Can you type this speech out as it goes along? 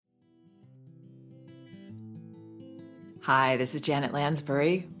Hi, this is Janet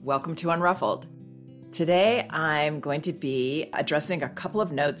Lansbury. Welcome to Unruffled. Today, I'm going to be addressing a couple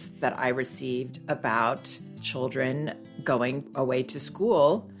of notes that I received about children going away to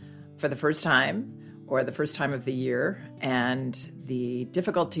school for the first time or the first time of the year and the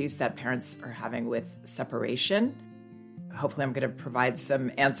difficulties that parents are having with separation. Hopefully, I'm going to provide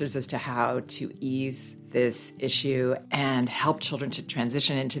some answers as to how to ease this issue and help children to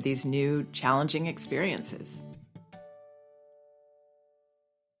transition into these new challenging experiences.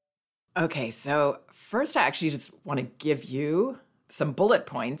 Okay, so first I actually just want to give you some bullet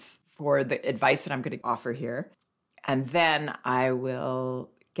points for the advice that I'm going to offer here. And then I will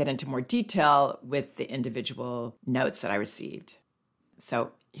get into more detail with the individual notes that I received.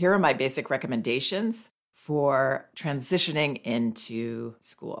 So here are my basic recommendations for transitioning into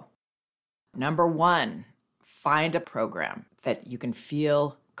school. Number one, find a program that you can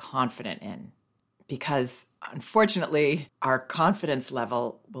feel confident in. Because unfortunately, our confidence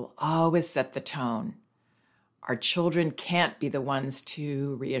level will always set the tone. Our children can't be the ones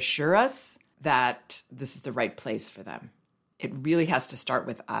to reassure us that this is the right place for them. It really has to start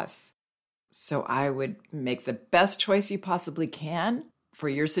with us. So I would make the best choice you possibly can for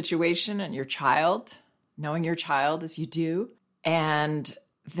your situation and your child, knowing your child as you do, and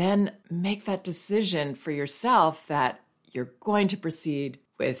then make that decision for yourself that you're going to proceed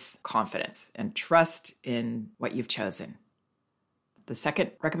with confidence and trust in what you've chosen. The second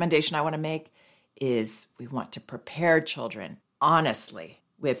recommendation I want to make is we want to prepare children honestly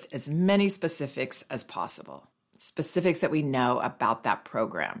with as many specifics as possible. Specifics that we know about that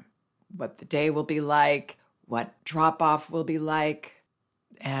program, what the day will be like, what drop-off will be like.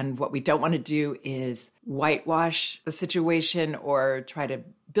 And what we don't want to do is whitewash the situation or try to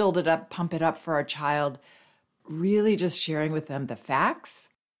build it up, pump it up for our child. Really just sharing with them the facts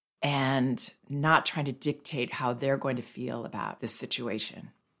and not trying to dictate how they're going to feel about this situation.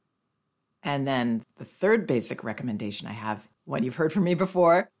 And then the third basic recommendation I have, one you've heard from me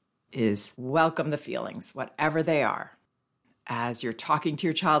before, is welcome the feelings, whatever they are. As you're talking to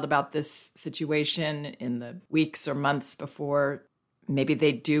your child about this situation in the weeks or months before, maybe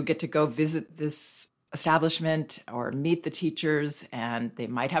they do get to go visit this establishment or meet the teachers, and they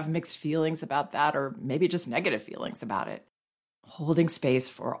might have mixed feelings about that, or maybe just negative feelings about it. Holding space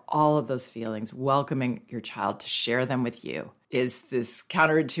for all of those feelings, welcoming your child to share them with you, is this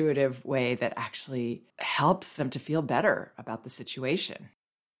counterintuitive way that actually helps them to feel better about the situation.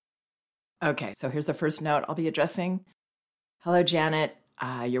 Okay, so here's the first note I'll be addressing. Hello, Janet.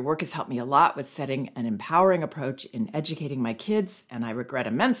 Your work has helped me a lot with setting an empowering approach in educating my kids, and I regret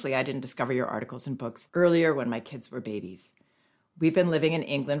immensely I didn't discover your articles and books earlier when my kids were babies. We've been living in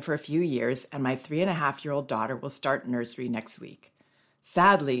England for a few years, and my 3.5-year-old daughter will start nursery next week.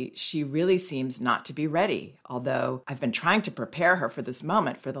 Sadly, she really seems not to be ready, although I've been trying to prepare her for this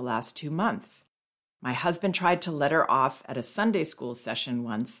moment for the last 2 months. My husband tried to let her off at a Sunday school session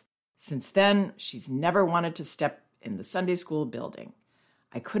once. Since then, she's never wanted to step in the Sunday school building.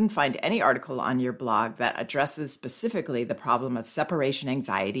 I couldn't find any article on your blog that addresses specifically the problem of separation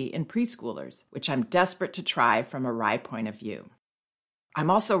anxiety in preschoolers, which I'm desperate to try from a Rye point of view. I'm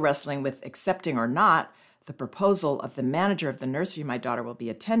also wrestling with accepting or not the proposal of the manager of the nursery my daughter will be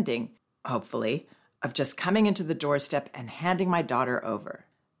attending, hopefully, of just coming into the doorstep and handing my daughter over,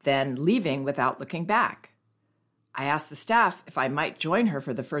 then leaving without looking back. I asked the staff if I might join her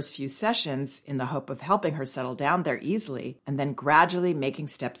for the first few sessions in the hope of helping her settle down there easily and then gradually making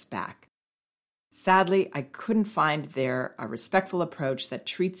steps back. Sadly, I couldn't find there a respectful approach that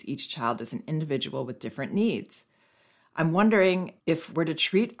treats each child as an individual with different needs. I'm wondering if we're to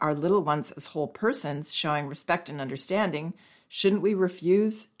treat our little ones as whole persons, showing respect and understanding, shouldn't we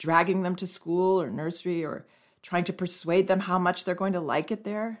refuse dragging them to school or nursery or trying to persuade them how much they're going to like it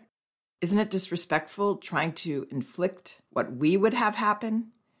there? Isn't it disrespectful trying to inflict what we would have happen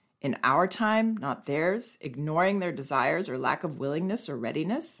in our time, not theirs, ignoring their desires or lack of willingness or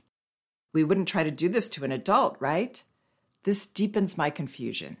readiness? We wouldn't try to do this to an adult, right? This deepens my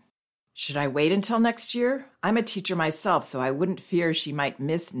confusion. Should I wait until next year? I'm a teacher myself, so I wouldn't fear she might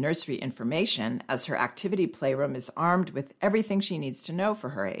miss nursery information, as her activity playroom is armed with everything she needs to know for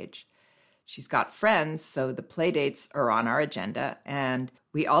her age. She's got friends, so the play dates are on our agenda, and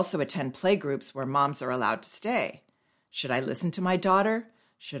we also attend play groups where moms are allowed to stay. Should I listen to my daughter?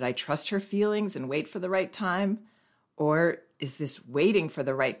 Should I trust her feelings and wait for the right time? Or is this waiting for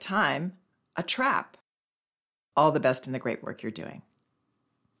the right time a trap? All the best in the great work you're doing.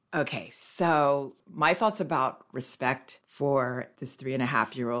 Okay, so my thoughts about respect for this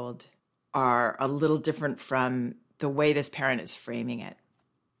 3.5-year-old are a little different from the way this parent is framing it.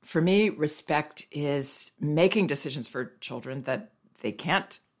 For me, respect is making decisions for children that they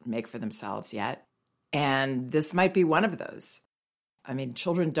can't make for themselves yet. And this might be one of those. I mean,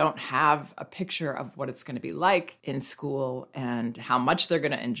 children don't have a picture of what it's going to be like in school and how much they're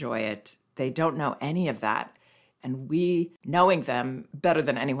going to enjoy it. They don't know any of that. And we, knowing them better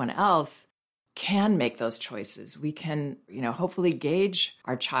than anyone else, can make those choices. We can, hopefully gauge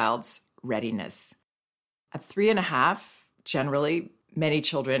our child's readiness. At 3.5, generally, many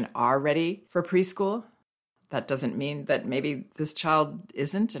children are ready for preschool. That doesn't mean that maybe this child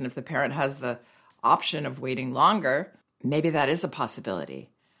isn't. And if the parent has the option of waiting longer, maybe that is a possibility.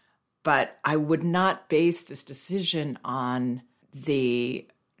 But I would not base this decision on the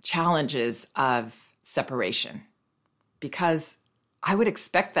challenges of separation, because I would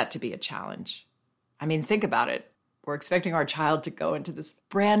expect that to be a challenge. I mean, think about it. We're expecting our child to go into this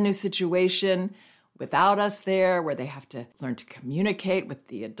brand new situation without us there, where they have to learn to communicate with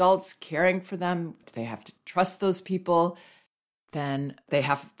the adults caring for them. They have to trust those people. Then they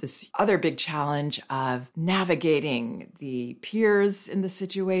have this other big challenge of navigating the peers in the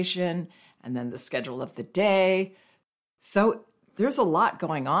situation and then the schedule of the day. So there's a lot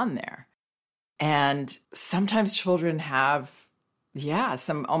going on there. And sometimes children have,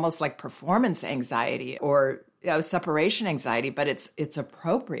 some almost like performance anxiety or separation anxiety, but it's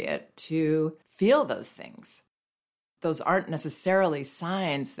appropriate to feel those things. Those aren't necessarily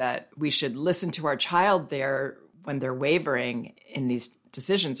signs that we should listen to our child there when they're wavering in these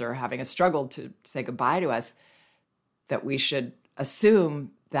decisions or having a struggle to say goodbye to us, that we should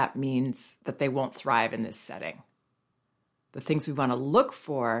assume that means that they won't thrive in this setting. The things we want to look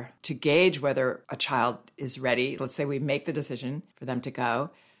for to gauge whether a child is ready, let's say we make the decision for them to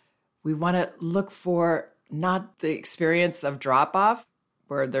go, we want to look for not the experience of drop-off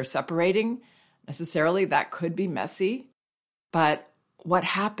where they're separating necessarily. That could be messy, but what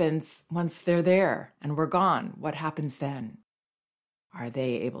happens once they're there and we're gone? What happens then? Are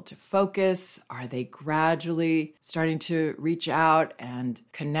they able to focus? Are they gradually starting to reach out and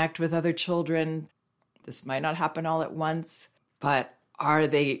connect with other children? This might not happen all at once, but are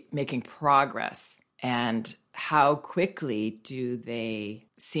they making progress? And how quickly do they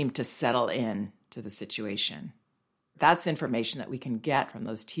seem to settle in to the situation? That's information that we can get from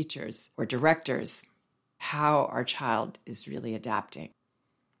those teachers or directors, how our child is really adapting.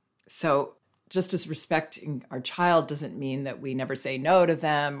 So just as respecting our child doesn't mean that we never say no to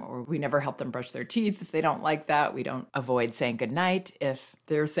them or we never help them brush their teeth if they don't like that. We don't avoid saying goodnight if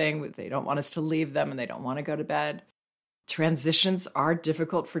they're saying they don't want us to leave them and they don't want to go to bed. Transitions are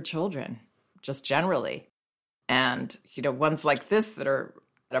difficult for children, just generally. And, ones like this that are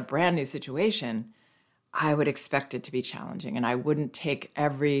at a brand new situation, I would expect it to be challenging. And I wouldn't take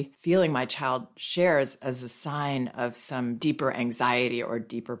every feeling my child shares as a sign of some deeper anxiety or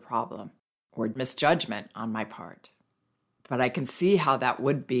deeper problem or misjudgment on my part. But I can see how that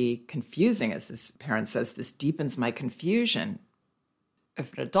would be confusing. As this parent says, this deepens my confusion.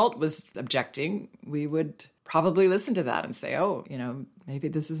 If an adult was objecting, we would probably listen to that and say, maybe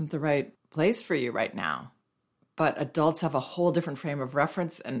this isn't the right place for you right now. But adults have a whole different frame of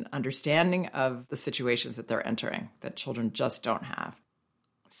reference and understanding of the situations that they're entering that children just don't have.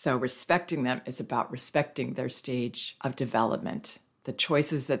 So respecting them is about respecting their stage of development, the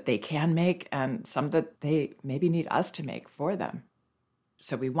choices that they can make and some that they maybe need us to make for them.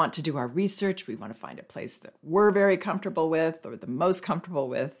 So we want to do our research. We want to find a place that we're very comfortable with or the most comfortable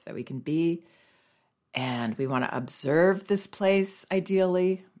with that we can be. And we want to observe this place,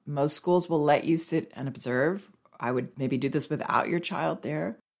 ideally. Most schools will let you sit and observe. I would maybe do this without your child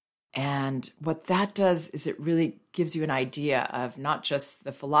there. And what that does is it really gives you an idea of not just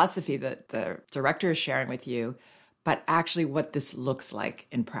the philosophy that the director is sharing with you, but actually what this looks like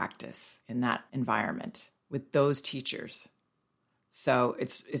in practice in that environment with those teachers. So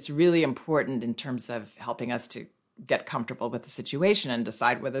it's really important in terms of helping us to get comfortable with the situation and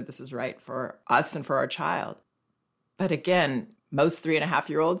decide whether this is right for us and for our child. But again, most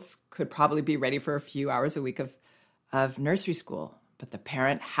 3.5-year-olds could probably be ready for a few hours a week of nursery school, but the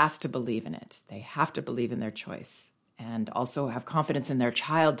parent has to believe in it. They have to believe in their choice and also have confidence in their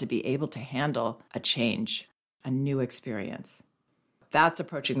child to be able to handle a change, a new experience. That's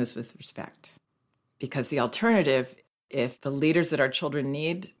approaching this with respect. Because the alternative, if the leaders that our children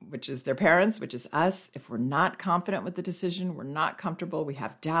need, which is their parents, which is us, if we're not confident with the decision, we're not comfortable, we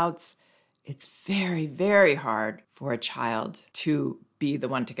have doubts, it's very, very hard for a child to be the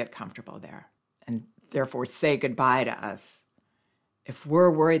one to get comfortable there and therefore say goodbye to us. If we're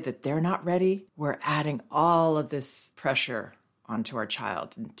worried that they're not ready, we're adding all of this pressure onto our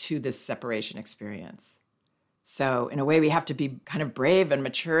child and to this separation experience. So in a way, we have to be kind of brave and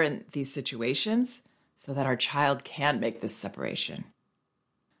mature in these situations so that our child can make this separation.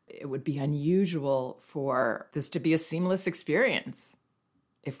 It would be unusual for this to be a seamless experience.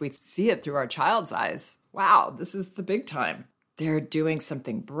 If we see it through our child's eyes, wow, this is the big time. They're doing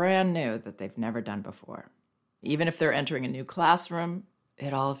something brand new that they've never done before. Even if they're entering a new classroom,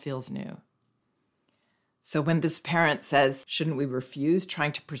 it all feels new. So when this parent says, shouldn't we refuse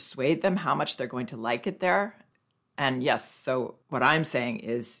trying to persuade them how much they're going to like it there? And yes, so what I'm saying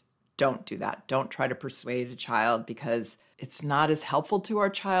is don't do that. Don't try to persuade a child because it's not as helpful to our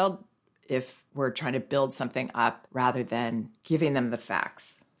child if we're trying to build something up rather than giving them the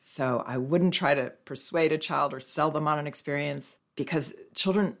facts. So I wouldn't try to persuade a child or sell them on an experience because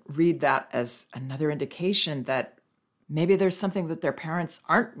children read that as another indication that maybe there's something that their parents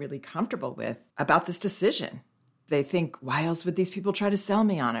aren't really comfortable with about this decision. They think, why else would these people try to sell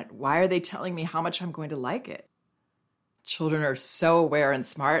me on it? Why are they telling me how much I'm going to like it? Children are so aware and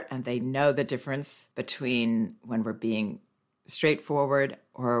smart, and they know the difference between when we're being straightforward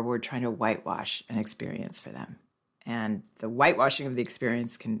or we're trying to whitewash an experience for them. And the whitewashing of the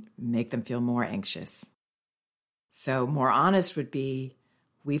experience can make them feel more anxious. So more honest would be,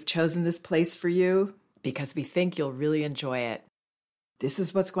 we've chosen this place for you because we think you'll really enjoy it. This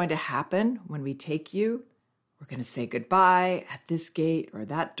is what's going to happen when we take you. We're going to say goodbye at this gate or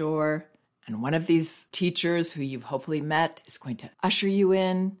that door. And one of these teachers who you've hopefully met is going to usher you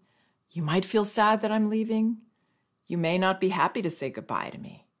in. You might feel sad that I'm leaving. You may not be happy to say goodbye to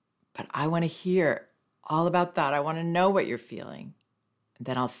me, but I want to hear all about that. I want to know what you're feeling. And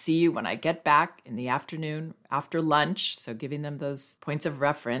then I'll see you when I get back in the afternoon after lunch. So giving them those points of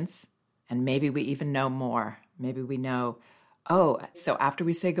reference. And maybe we even know more. Maybe we know, oh, so after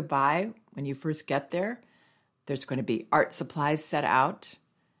we say goodbye, when you first get there, there's going to be art supplies set out.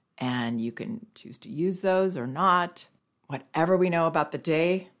 And you can choose to use those or not. Whatever we know about the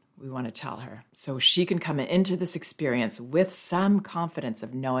day, we want to tell her. So she can come into this experience with some confidence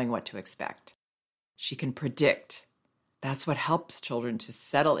of knowing what to expect. She can predict. That's what helps children to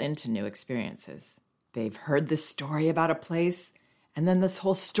settle into new experiences. They've heard this story about a place, and then this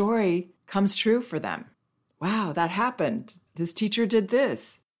whole story comes true for them. Wow, that happened. This teacher did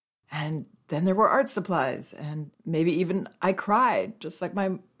this. And then there were art supplies, and maybe even I cried, just like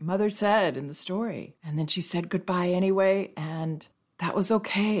my mother said in the story. And then she said goodbye anyway, and that was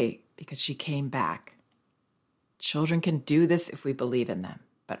okay because she came back. Children can do this if we believe in them,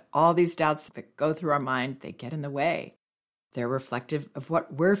 but all these doubts that go through our mind, they get in the way. They're reflective of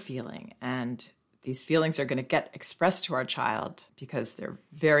what we're feeling, and these feelings are going to get expressed to our child because they're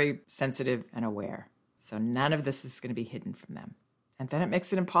very sensitive and aware. So none of this is going to be hidden from them. And then it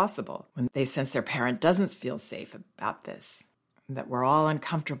makes it impossible when they sense their parent doesn't feel safe about this, and that we're all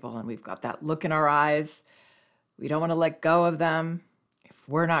uncomfortable and we've got that look in our eyes. We don't want to let go of them. If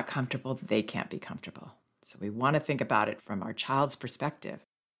we're not comfortable, they can't be comfortable. So we want to think about it from our child's perspective.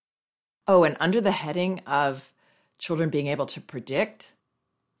 Oh, and under the heading of children being able to predict,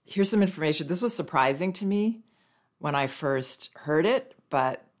 here's some information. This was surprising to me when I first heard it,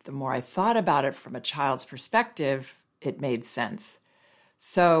 but the more I thought about it from a child's perspective, it made sense.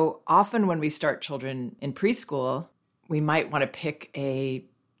 So often when we start children in preschool, we might want to pick a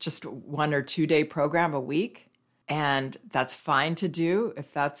just 1 or 2 day program a week. And that's fine to do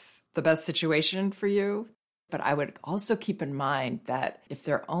if that's the best situation for you. But I would also keep in mind that if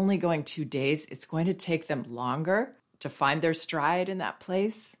they're only going 2 days, it's going to take them longer to find their stride in that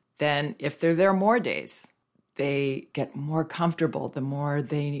place than if they're there more days. They get more comfortable the more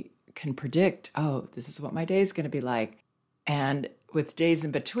they can predict, oh, this is what my day is going to be like. And with days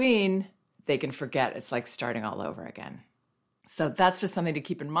in between, they can forget it's like starting all over again. So that's just something to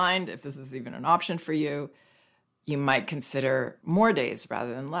keep in mind. If this is even an option for you, you might consider more days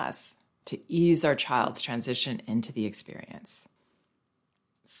rather than less to ease our child's transition into the experience.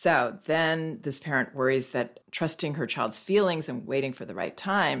 So then this parent worries that trusting her child's feelings and waiting for the right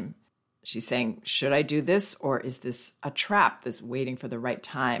time, she's saying, should I do this, or is this a trap, this waiting for the right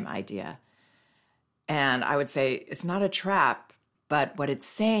time idea? And I would say it's not a trap, but what it's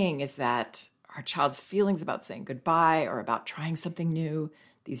saying is that our child's feelings about saying goodbye or about trying something new,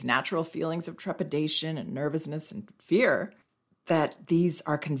 these natural feelings of trepidation and nervousness and fear, that these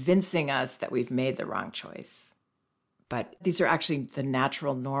are convincing us that we've made the wrong choice. But these are actually the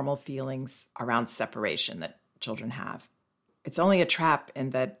natural, normal feelings around separation that children have. It's only a trap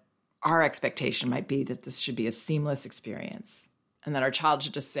in that our expectation might be that this should be a seamless experience and that our child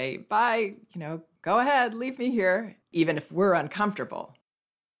should just say, bye, go ahead, leave me here, even if we're uncomfortable.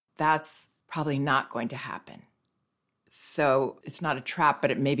 That's probably not going to happen. So it's not a trap,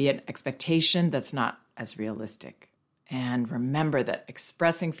 but it may be an expectation that's not as realistic. And remember that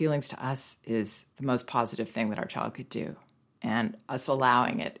expressing feelings to us is the most positive thing that our child could do. And us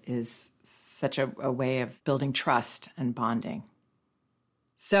allowing it is such a way of building trust and bonding.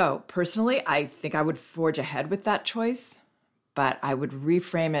 So personally, I think I would forge ahead with that choice, but I would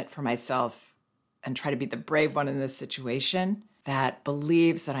reframe it for myself and try to be the brave one in this situation that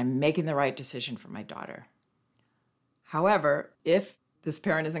believes that I'm making the right decision for my daughter. However, if this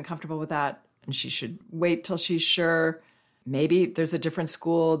parent isn't comfortable with that and she should wait till she's sure, maybe there's a different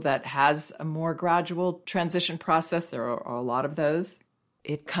school that has a more gradual transition process. There are a lot of those.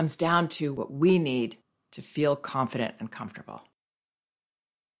 It comes down to what we need to feel confident and comfortable.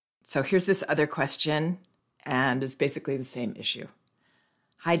 So here's this other question, and it's basically the same issue.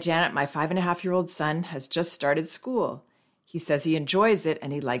 Hi, Janet. My 5.5-year-old son has just started school. He says he enjoys it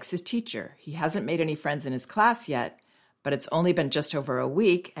and he likes his teacher. He hasn't made any friends in his class yet, but it's only been just over a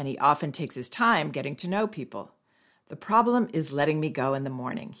week, and he often takes his time getting to know people. The problem is letting me go in the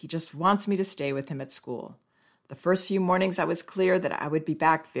morning. He just wants me to stay with him at school. The first few mornings, I was clear that I would be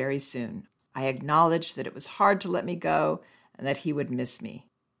back very soon. I acknowledged that it was hard to let me go and that he would miss me.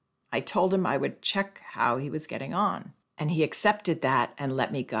 I told him I would check how he was getting on, and he accepted that and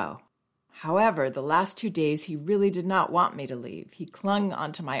let me go. However, the last 2 days, he really did not want me to leave. He clung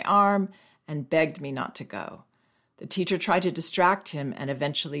onto my arm and begged me not to go. The teacher tried to distract him and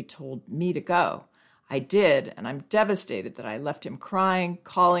eventually told me to go. I did, and I'm devastated that I left him crying,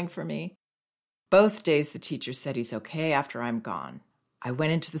 calling for me. Both days the teacher said he's okay after I'm gone. I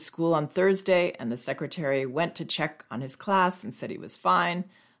went into the school on Thursday, and the secretary went to check on his class and said he was fine,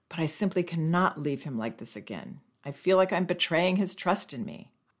 but I simply cannot leave him like this again. I feel like I'm betraying his trust in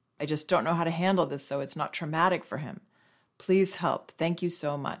me. I just don't know how to handle this so it's not traumatic for him. Please help. Thank you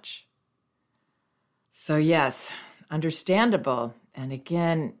so much. So yes, understandable. And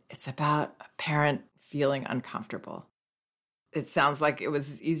again, it's about a parent feeling uncomfortable. It sounds like it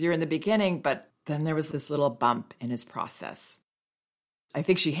was easier in the beginning, but then there was this little bump in his process. I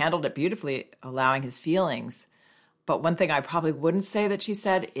think she handled it beautifully, allowing his feelings. But one thing I probably wouldn't say that she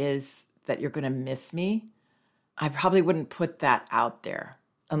said is that you're going to miss me. I probably wouldn't put that out there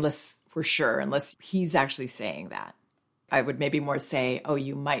unless we're sure, unless he's actually saying that. I would maybe more say, oh,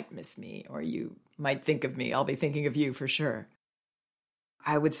 you might miss me, or you might think of me. I'll be thinking of you for sure.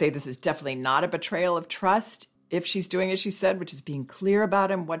 I would say this is definitely not a betrayal of trust if she's doing as she said, which is being clear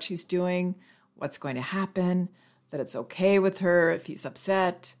about him, what she's doing, what's going to happen, that it's okay with her if he's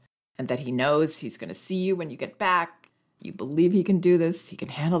upset, and that he knows he's going to see you when you get back. You believe he can do this, he can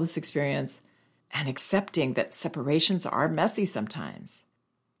handle this experience, and accepting that separations are messy sometimes.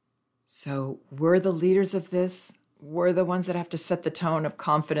 So we're the leaders of this. We're the ones that have to set the tone of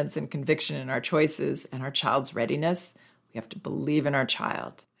confidence and conviction in our choices and our child's readiness. We have to believe in our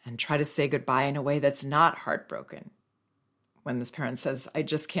child and try to say goodbye in a way that's not heartbroken. When this parent says, I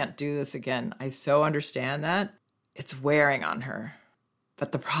just can't do this again, I so understand that. It's wearing on her.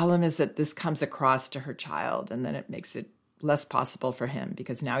 But the problem is that this comes across to her child, and then it makes it less possible for him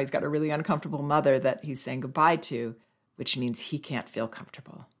because now he's got a really uncomfortable mother that he's saying goodbye to, which means he can't feel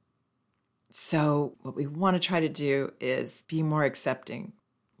comfortable. So what we want to try to do is be more accepting.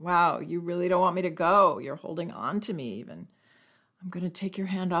 Wow, you really don't want me to go. You're holding on to me even. I'm going to take your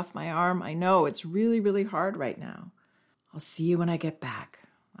hand off my arm. I know it's really, really hard right now. I'll see you when I get back.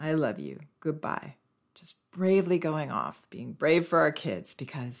 I love you. Goodbye. Just bravely going off, being brave for our kids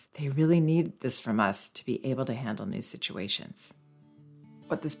because they really need this from us to be able to handle new situations.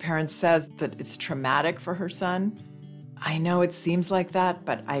 What this parent says, that it's traumatic for her son, I know it seems like that,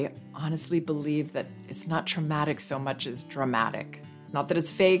 but I honestly believe that it's not traumatic so much as dramatic. Not that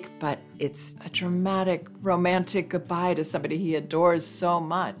it's fake, but it's a dramatic, romantic goodbye to somebody he adores so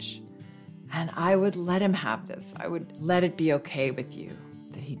much. And I would let him have this. I would let it be okay with you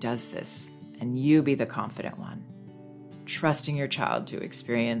that he does this, and you be the confident one, trusting your child to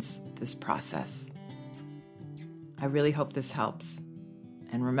experience this process. I really hope this helps.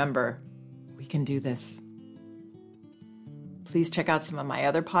 And remember, we can do this. Please check out some of my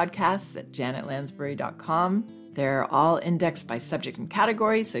other podcasts at janetlansbury.com. They're all indexed by subject and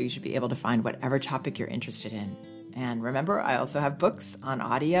category, so you should be able to find whatever topic you're interested in. And remember, I also have books on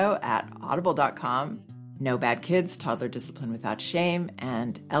audio at audible.com. No Bad Kids, Toddler Discipline Without Shame,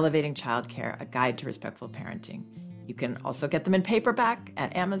 and Elevating Childcare, A Guide to Respectful Parenting. You can also get them in paperback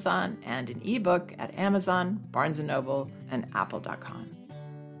at Amazon and in ebook at Amazon, Barnes & Noble, and apple.com.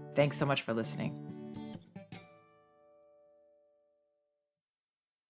 Thanks so much for listening.